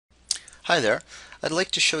Hi there. I'd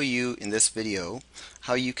like to show you in this video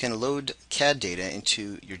how you can load CAD data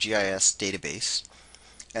into your GIS database,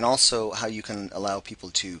 and also how you can allow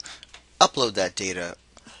people to upload that data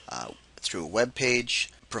through a web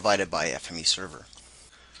page provided by FME Server.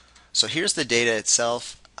 So here's the data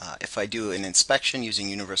itself. If I do an inspection using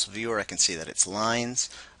Universal Viewer, I can see that it's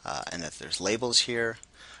lines and that there's labels here.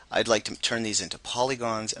 I'd like to turn these into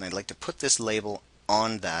polygons, and I'd like to put this label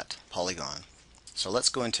on that polygon. So let's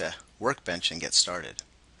go into Workbench and get started.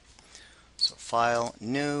 So File,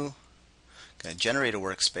 New, I'm going to generate a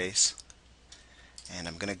workspace, and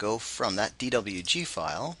I'm going to go from that DWG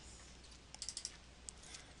file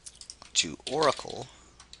to Oracle,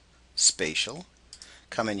 Spatial,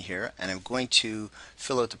 come in here, and I'm going to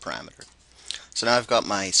fill out the parameter. So now I've got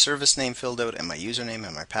my service name filled out and my username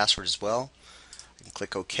and my password as well. I can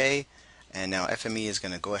click OK, and now FME is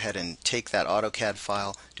going to go ahead and take that AutoCAD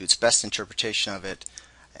file, do its best interpretation of it,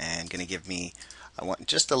 and going to give me, I want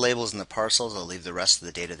just the labels and the parcels. I'll leave the rest of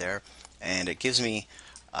the data there, and it gives me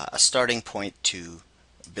a starting point to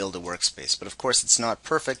build a workspace. But of course it's not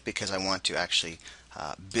perfect because I want to actually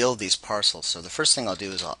build these parcels. So the first thing I'll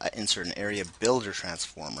do is I'll insert an area builder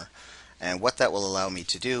transformer, and what that will allow me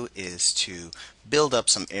to do is to build up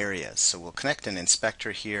some areas. So we'll connect an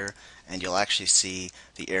inspector here, and you'll actually see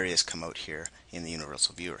the areas come out here in the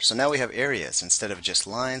Universal Viewer. So now we have areas instead of just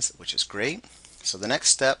lines, which is great. So the next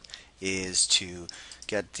step is to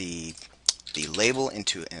get the label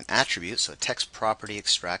into an attribute, so a text property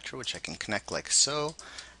extractor, which I can connect like so,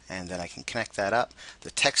 and then I can connect that up. The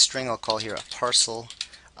text string I'll call here a parcel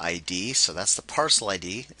ID, so that's the parcel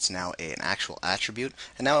ID. It's now an actual attribute,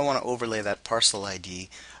 and now I want to overlay that parcel ID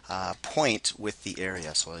point with the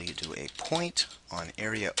area. So I'll do a point on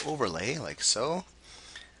area overlay like so,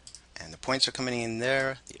 and the points are coming in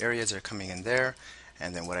there, the areas are coming in there,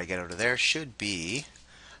 and then what I get out of there should be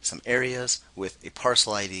some areas with a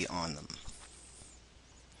parcel ID on them.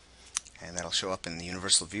 And that'll show up in the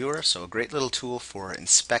Universal Viewer. So a great little tool for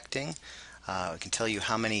inspecting. I can tell you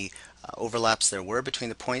how many overlaps there were between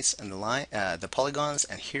the points and the polygons,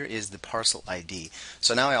 and here is the parcel ID.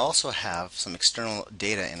 So now I also have some external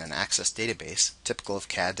data in an Access database, typical of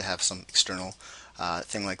CAD to have some external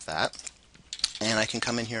thing like that. And I can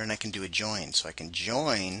come in here and I can do a join. So I can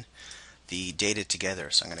join the data together.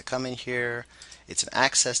 So I'm going to come in here. It's an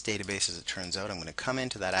Access database, as it turns out. I'm going to come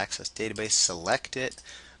into that Access database, select it,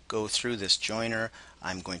 go through this joiner.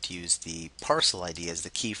 I'm going to use the parcel ID as the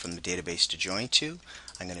key from the database to join to.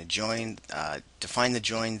 I'm going to join, define the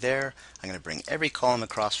join there. I'm going to bring every column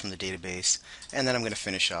across from the database, and then I'm going to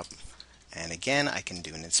finish up. And again, I can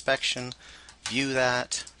do an inspection, view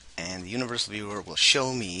that, and the Universal Viewer will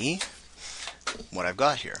show me what I've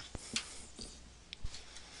got here.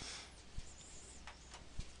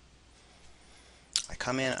 I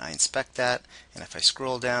come in, I inspect that, and if I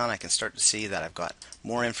scroll down, I can start to see that I've got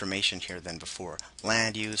more information here than before.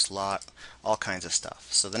 Land use, lot, all kinds of stuff.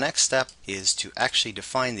 So the next step is to actually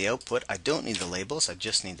define the output. I don't need the labels, I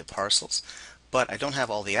just need the parcels. But I don't have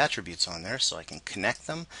all the attributes on there, so I can connect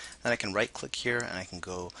them. Then I can right click here and I can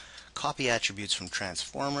go copy attributes from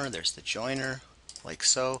transformer. There's the joiner, like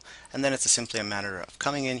so. And then it's simply a matter of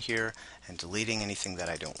coming in here and deleting anything that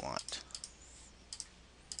I don't want.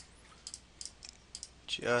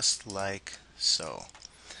 Just like so.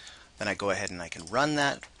 Then I go ahead and I can run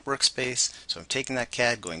that workspace. So I'm taking that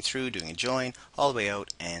CAD, going through, doing a join, all the way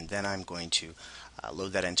out, and then I'm going to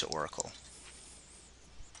load that into Oracle.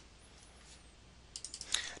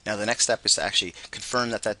 Now the next step is to actually confirm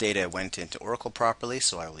that that data went into Oracle properly,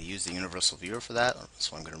 so I will use the Universal Viewer for that.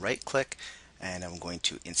 So I'm going to right click and I'm going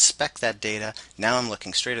to inspect that data. Now I'm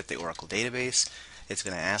looking straight at the Oracle database. It's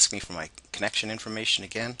going to ask me for my connection information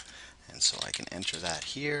again, and so I can enter that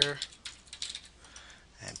here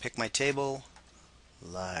and pick my table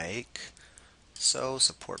like so,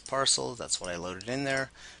 support parcel, that's what I loaded in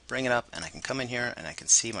there, bring it up, and I can come in here and I can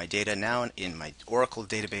see my data now in my Oracle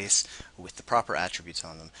database with the proper attributes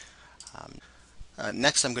on them.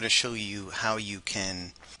 Next I'm going to show you how you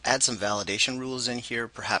can add some validation rules in here.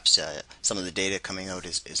 Perhaps some of the data coming out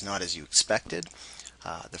is not as you expected.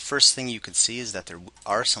 The first thing you can see is that there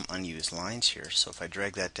are some unused lines here, so if I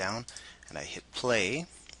drag that down and I hit play,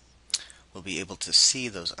 we'll be able to see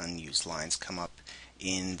those unused lines come up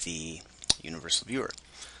in the Universal Viewer.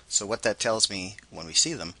 So what that tells me when we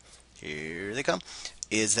see them, here they come,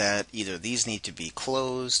 is that either these need to be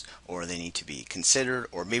closed or they need to be considered,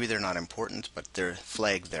 or maybe they're not important but they're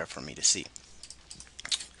flagged there for me to see.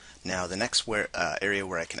 Now the next area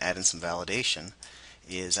where I can add in some validation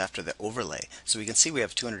is after the overlay. So we can see we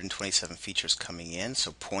have 227 features coming in,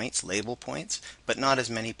 so points, label points, but not as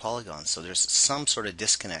many polygons. So there's some sort of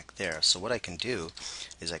disconnect there. So what I can do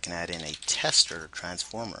is I can add in a tester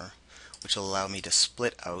transformer, which will allow me to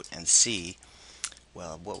split out and see,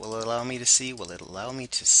 well, what will it allow me to see? Will it allow me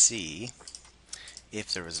to see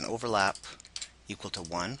if there is an overlap equal to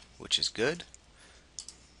 1, which is good.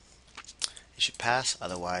 It should pass,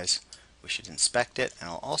 otherwise we should inspect it, and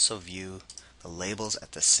I'll also view the labels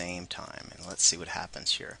at the same time, and let's see what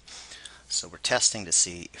happens here. So we're testing to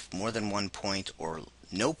see if more than one point or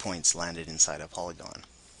no points landed inside a polygon.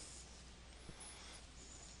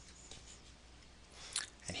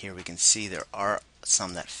 And here we can see there are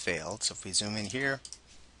some that failed. So if we zoom in here,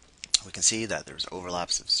 we can see that there's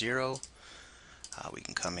overlaps of 0. We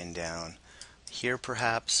can come in down here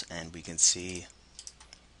perhaps, and we can see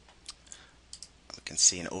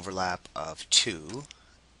an overlap of 2,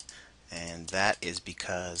 and that is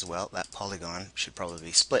because, well, that polygon should probably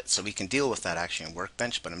be split. So we can deal with that actually in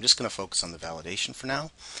Workbench, but I'm just going to focus on the validation for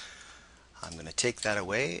now. I'm going to take that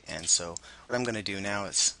away, and so what I'm going to do now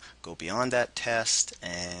is go beyond that test,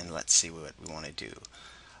 and let's see what we want to do.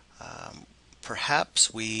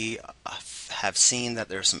 Perhaps we have seen that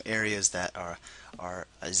there are some areas that are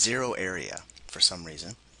a 0 area for some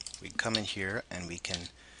reason. We can come in here and we can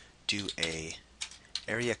do a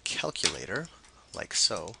area calculator like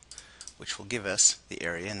so, which will give us the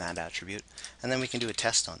area in that attribute, and then we can do a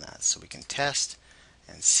test on that. So we can test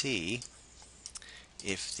and see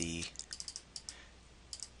if the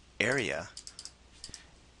area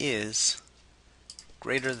is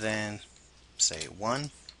greater than, say,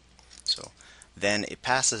 1. So then it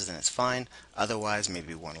passes, then it's fine. Otherwise,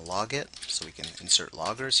 maybe we want to log it. So we can insert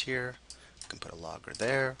loggers here. We can put a logger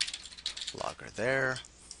there,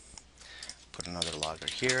 put another logger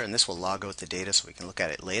here, and this will log out the data so we can look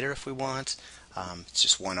at it later if we want. It's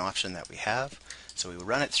just one option that we have. So we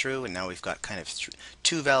run it through, and now we've got kind of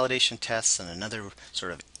 2 validation tests and another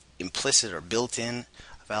sort of implicit or built-in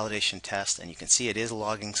validation test, and you can see it is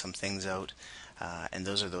logging some things out. And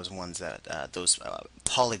those are those ones that those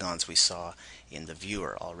polygons we saw in the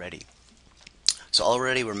viewer already. So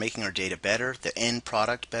already we're making our data better, the end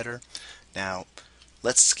product better. Now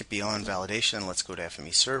let's skip beyond validation and let's go to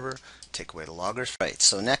FME Server, take away the loggers. Right,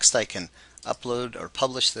 so next I can upload or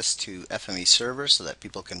publish this to FME Server so that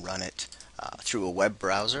people can run it through a web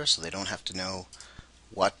browser, so they don't have to know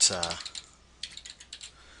what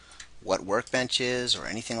Workbench is or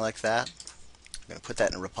anything like that. I'm going to put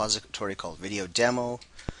that in a repository called Video Demo.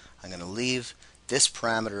 I'm going to leave this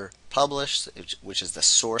parameter published, which is the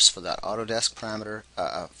source for that Autodesk parameter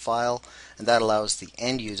file, and that allows the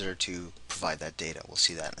end user to provide that data. We'll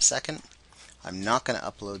see that in a second. I'm not going to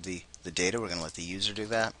upload the data. We're going to let the user do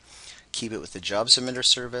that. Keep it with the job submitter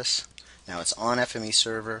service. Now it's on FME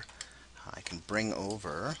Server. I can bring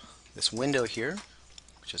over this window here,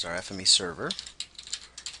 which is our FME Server.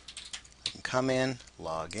 I can come in,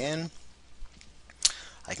 log in.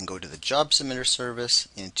 I can go to the job submitter service,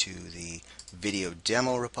 into the video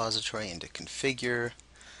demo repository, into configure,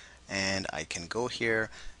 and I can go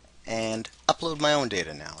here and upload my own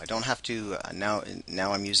data now. I don't have to, now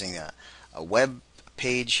I'm using a web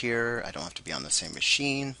page here. I don't have to be on the same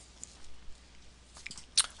machine.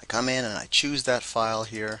 I come in and I choose that file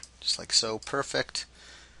here, just like so, perfect.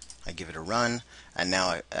 I give it a run, and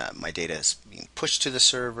now my data is being pushed to the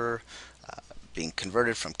server, being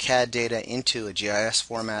converted from CAD data into a GIS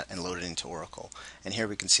format and loaded into Oracle. And here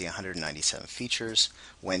we can see 197 features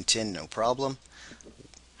went in, no problem.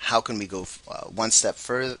 How can we go one step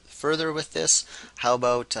further with this? How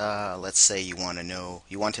about let's say you want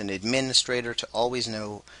an administrator to always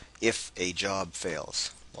know if a job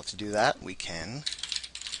fails. Well, to do that we can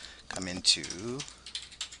come into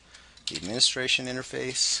the administration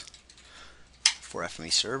interface for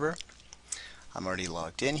FME Server. I'm already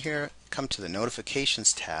logged in here. Come to the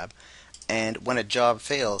Notifications tab, and when a job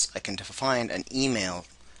fails, I can define an email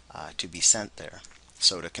to be sent there.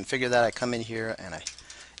 So to configure that, I come in here and I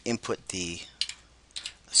input the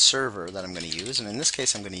server that I'm going to use, and in this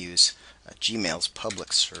case I'm going to use Gmail's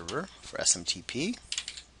public server for SMTP.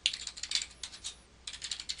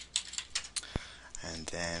 And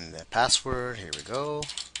then the password, here we go.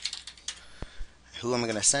 Who am I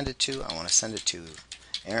going to send it to? I want to send it to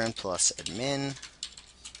Aaron plus admin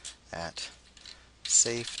at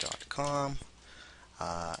safe.com.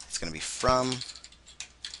 It's going to be from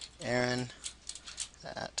Aaron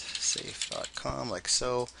at safe.com, like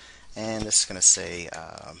so. And this is going to say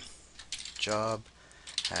job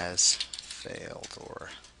has failed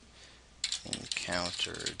or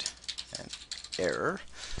encountered an error.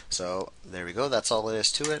 So So there we go, that's all it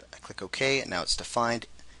is to it. I click OK, and now it's defined.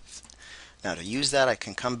 Now to use that, I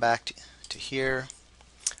can come back to here,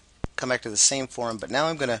 come back to the same form, but now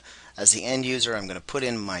I'm going to, as the end user, I'm going to put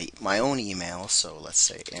in my own email. So let's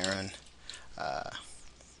say Aaron,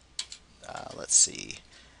 let's see,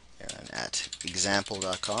 Aaron at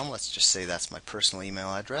example.com. Let's just say that's my personal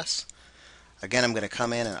email address. Again, I'm going to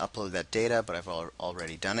come in and upload that data, but I've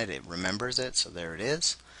already done it. It remembers it, so there it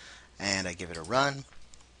is. And I give it a run.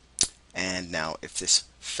 And now if this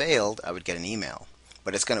failed, I would get an email.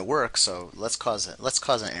 But it's going to work, so let's cause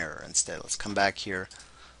an error instead. Let's come back here.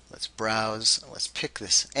 Let's browse. Let's pick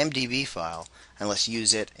this MDB file, and let's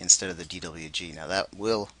use it instead of the DWG. Now that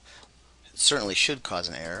certainly should cause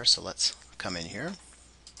an error, so let's come in here.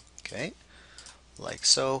 Okay, like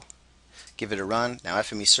so. Give it a run. Now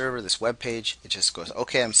FME Server, this web page, it just goes,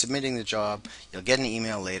 okay, I'm submitting the job. You'll get an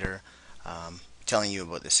email later telling you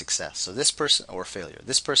about the success. So this person, or failure,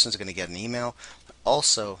 this person is going to get an email, but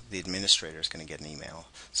also the administrator is going to get an email.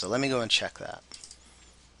 So let me go and check that.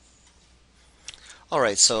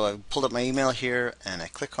 Alright, so I pulled up my email here and I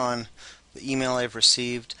click on the email I've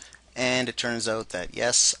received, and it turns out that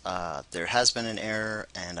yes, there has been an error,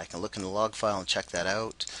 and I can look in the log file and check that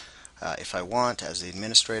out. If I want, as the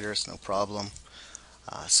administrator, it's no problem.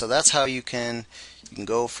 So that's how you can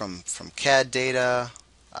go from CAD data,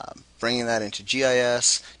 bringing that into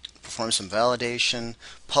GIS, perform some validation,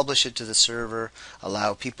 publish it to the server,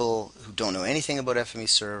 allow people who don't know anything about FME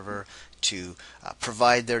Server to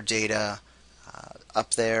provide their data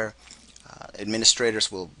up there.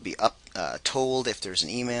 Administrators will be told if there's an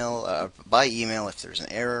email, by email if there's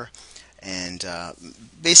an error, and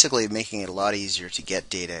basically making it a lot easier to get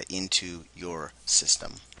data into your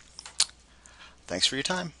system. Thanks for your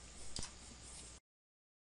time.